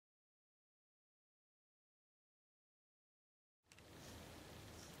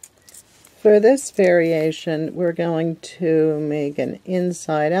For this variation, we're going to make an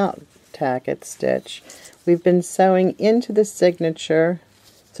inside-out tacket stitch. We've been sewing into the signature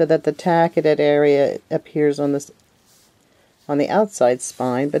so that the tacketed area appears on the outside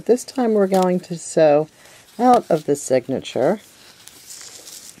spine, but this time we're going to sew out of the signature,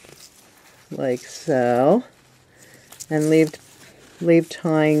 like so, and leave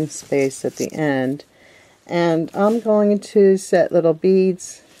tying space at the end. And I'm going to set little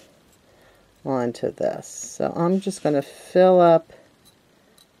beads onto this. So I'm just going to fill up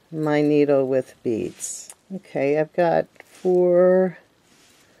my needle with beads. Okay, I've got 4.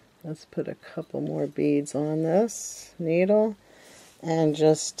 Let's put a couple more beads on this needle and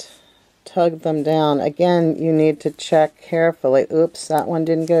just tug them down. Again, you need to check carefully. Oops, that one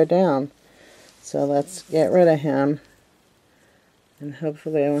didn't go down. So let's get rid of him. And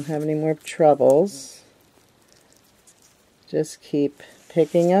hopefully I won't have any more troubles. Just keep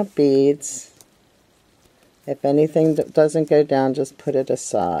picking up beads. If anything doesn't go down, just put it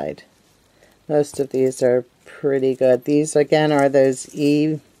aside. Most of these are pretty good. These again are those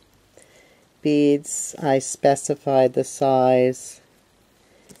E beads. I specified the size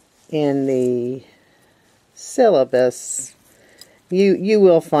in the syllabus. You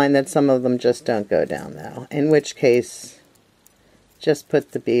will find that some of them just don't go down though, in which case just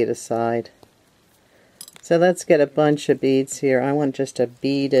put the bead aside. So let's get a bunch of beads here. I want just a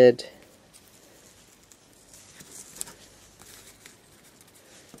beaded,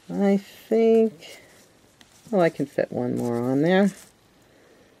 I think, oh, I can fit one more on there.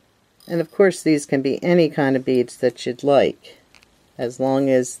 And of course these can be any kind of beads that you'd like, as long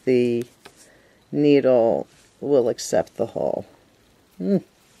as the needle will accept the hole. Running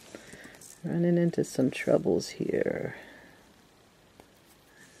into some troubles here.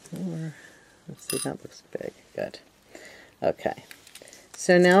 Or, let's see, that looks big. Good. Okay.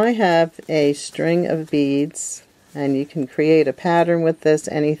 So now I have a string of beads, and you can create a pattern with this,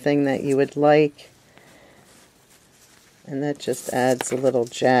 anything that you would like. And that just adds a little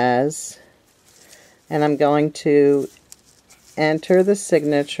jazz. And I'm going to enter the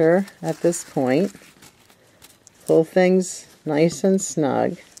signature at this point. Pull things nice and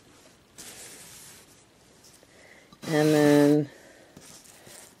snug. And then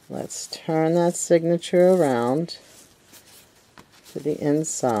let's turn that signature around to the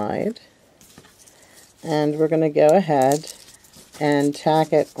inside. And we're going to go ahead and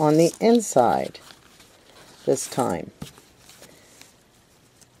tack it on the inside this time.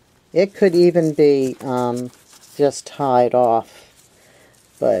 It could even be just tied off,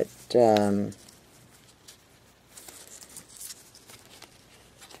 but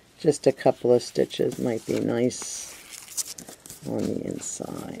just a couple of stitches might be nice on the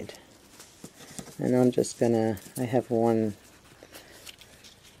inside. And I'm just gonna, I have one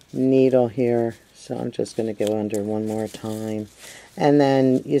needle here, so I'm just going to go under one more time. And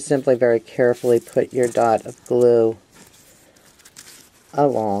then you simply very carefully put your dot of glue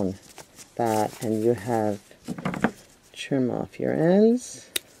along that, and you have trim off your ends.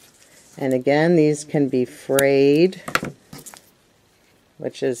 And again, these can be frayed,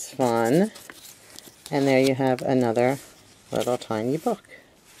 which is fun. And there you have another little tiny book.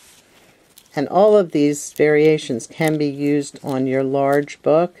 And all of these variations can be used on your large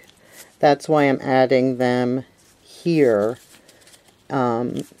book. That's why I'm adding them here,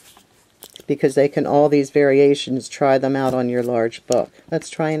 because they can, all these variations, try them out on your large book. Let's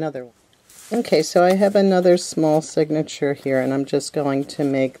try another one. Okay, so I have another small signature here, and I'm just going to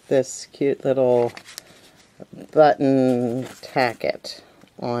make this cute little button tacket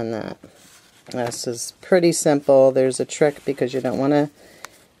on that. This is pretty simple. There's a trick because you don't want to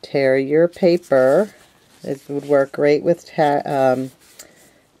tear your paper. It would work great with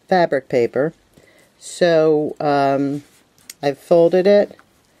fabric paper. So I've folded it,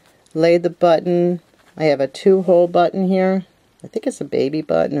 laid the button. I have a 2-hole button here. I think it's a baby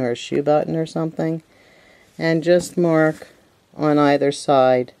button or a shoe button or something. And just mark on either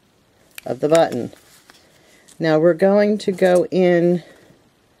side of the button. Now we're going to go in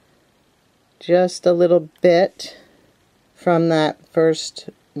just a little bit from that first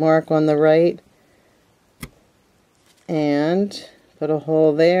mark on the right and put a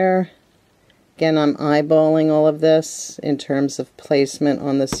hole there. Again, I'm eyeballing all of this in terms of placement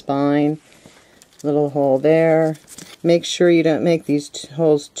on the spine. Little hole there. Make sure you don't make these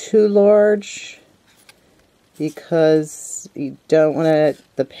holes too large because you don't want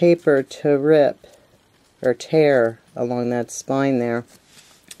the paper to rip or tear along that spine there.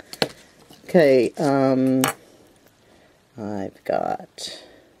 Okay, I've got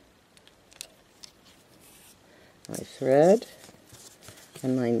my thread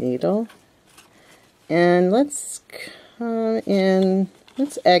and my needle, And let's come in,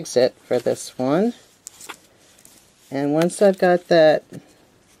 let's exit for this one. And once I've got that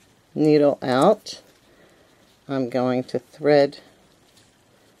needle out, I'm going to thread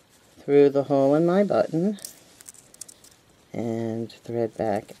through the hole in my button and thread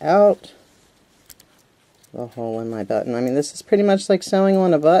back out the hole in my button. I mean, this is pretty much like sewing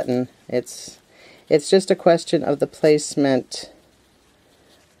on a button. It's just a question of the placement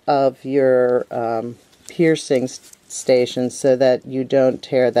of your piercing station so that you don't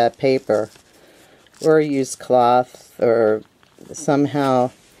tear that paper, or use cloth, or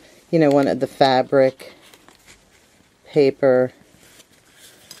somehow, you know, one of the fabric paper.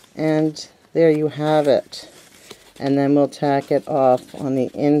 And there you have it. And then we'll tack it off on the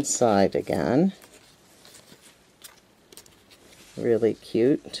inside again. Really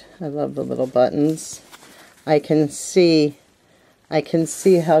cute. I love the little buttons. I can see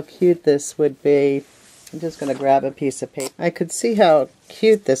how cute this would be. I'm just going to grab a piece of paper. I could see how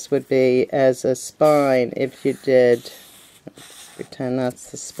cute this would be as a spine if you did, let's pretend that's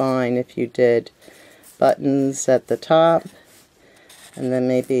the spine, if you did buttons at the top, and then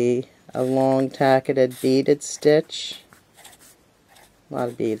maybe a long tacketed beaded stitch. A lot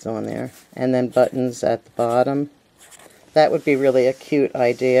of beads on there. And then buttons at the bottom. That would be really a cute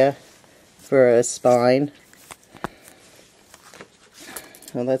idea for a spine.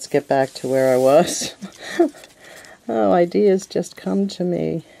 Well, let's get back to where I was. Oh, ideas just come to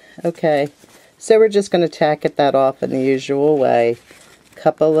me. Okay, so we're just going to tack that off in the usual way.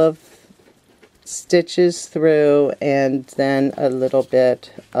 Couple of stitches through, and then a little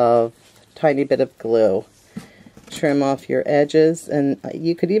bit of, tiny bit of glue. Trim off your edges, and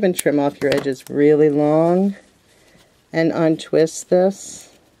you could even trim off your edges really long and untwist this.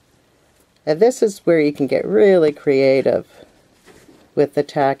 And this is where you can get really creative with the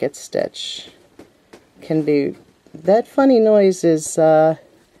tacket stitch. Can be, that funny noise is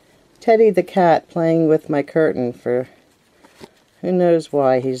Teddy the cat playing with my curtain, for who knows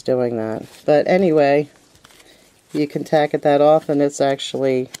why he's doing that. But anyway, you can tacket that off, and it's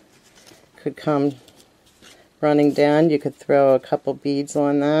actually could come running down. You could throw a couple beads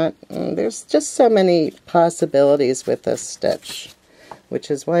on that. There's just so many possibilities with this stitch, which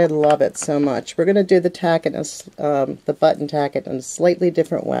is why I love it so much. We're going to do the tacket, the button tacket, in a slightly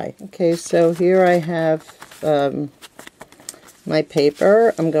different way. Okay, so here I have my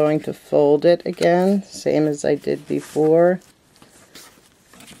paper. I'm going to fold it again, same as I did before.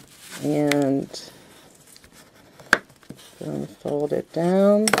 And I'm going to fold it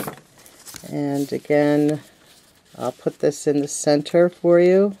down. And again, I'll put this in the center for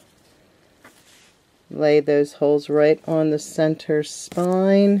you. Lay those holes right on the center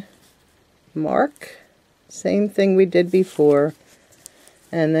spine. Mark. Same thing we did before.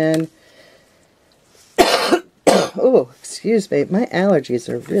 And then, oh, excuse me, my allergies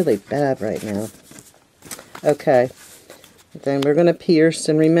are really bad right now. Okay. Then we're going to pierce,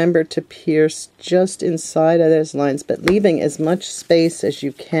 and remember to pierce just inside of those lines, but leaving as much space as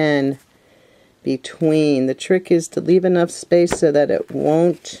you can between. The trick is to leave enough space so that it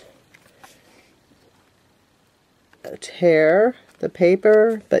won't tear the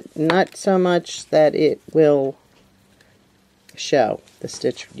paper, but not so much that it will show the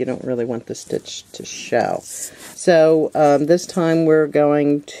stitch. You don't really want the stitch to show. So this time we're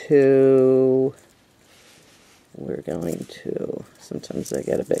going to, sometimes I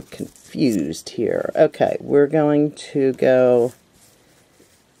get a bit confused here. Okay, we're going to go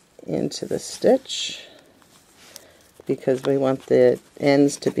into the stitch because we want the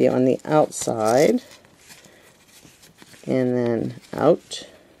ends to be on the outside, and then out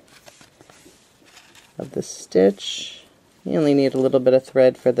of the stitch. You only need a little bit of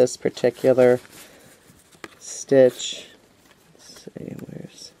thread for this particular stitch. Let's see,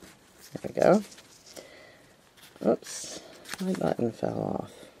 where's, there we go. Oops, my button fell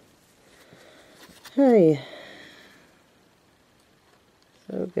off. Hey.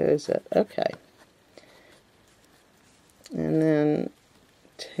 So goes it. Okay. And then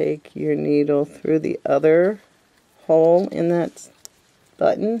take your needle through the other hole in that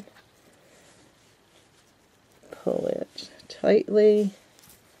button. Pull it tightly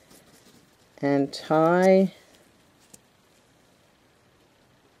and tie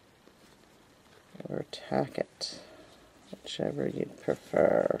or tack it, whichever you'd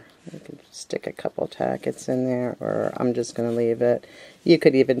prefer. You can stick a couple tackets in there, or I'm just going to leave it. You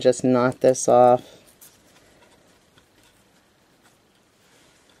could even just knot this off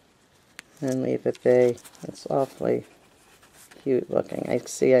and leave it be. It's awfully cute looking. I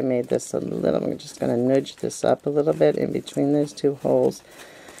see I made this a little, I'm just going to nudge this up a little bit in between those two holes.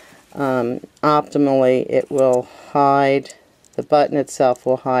 optimally, it will hide, the button itself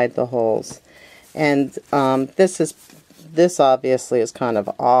will hide the holes. And this obviously is kind of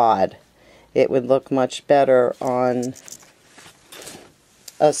odd. It would look much better on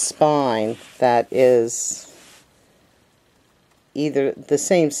a spine that is either the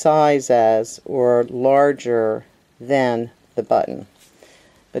same size as or larger than the button.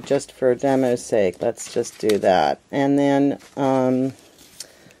 But just for demo's sake, let's just do that. And then I'm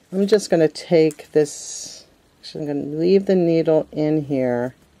just going to take this, actually I'm going to leave the needle in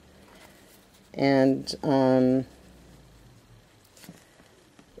here, and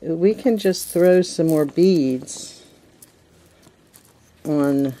we can just throw some more beads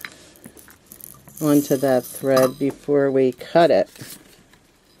onto that thread before we cut it.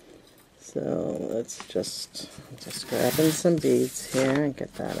 So let's just grabbing some beads here and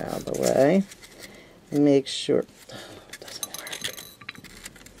get that out of the way. And make sure, oh, it doesn't work.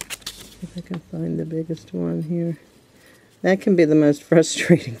 If I can find the biggest one here. That can be the most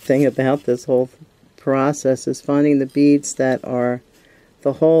frustrating thing about this whole process, is finding the beads that are,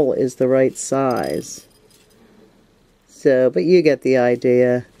 the hole is the right size. So, but you get the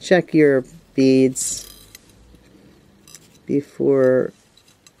idea. Check your beads before.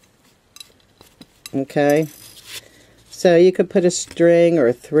 Okay, so you could put a string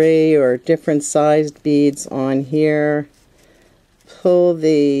or 3 or different sized beads on here. Pull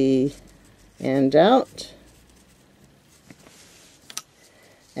the end out,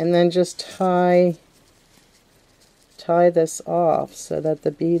 and then just tie this off so that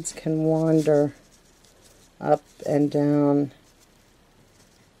the beads can wander up and down.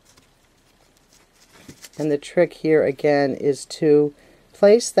 And the trick here again is to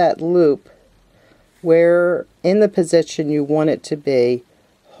place that loop where in the position you want it to be,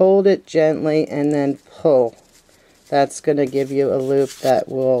 hold it gently, and then pull. That's going to give you a loop that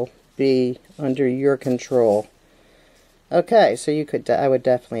will be under your control. Okay, so you could, I would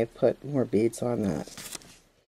definitely put more beads on that.